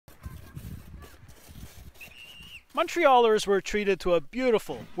Montrealers were treated to a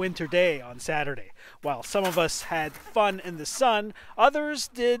beautiful winter day on Saturday. While some of us had fun in the sun, others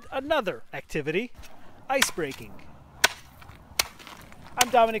did another activity, ice breaking. I'm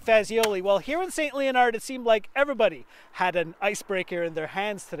Domenic Fazioli. Well, here in St-Leonard, it seemed like everybody had an icebreaker in their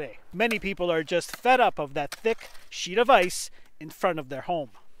hands today. Many people are just fed up of that thick sheet of ice in front of their home.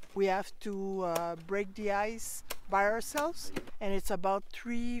 We have to break the ice by ourselves, and it's about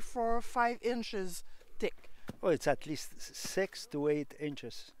 3, 4, 5 inches thick. Well, it's at least 6 to 8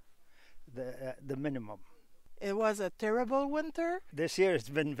 inches, the minimum. It was a terrible winter. This year it's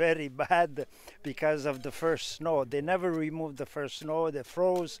been very bad because of the first snow. They never removed the first snow, they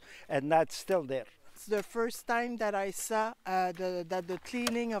froze, and that's still there. It's the first time that I saw that the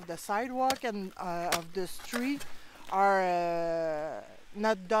cleaning of the sidewalk and of the street are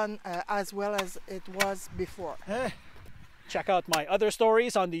not done as well as it was before. Check out my other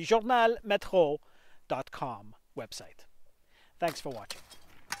stories on the journalmetro.com website. Thanks for watching.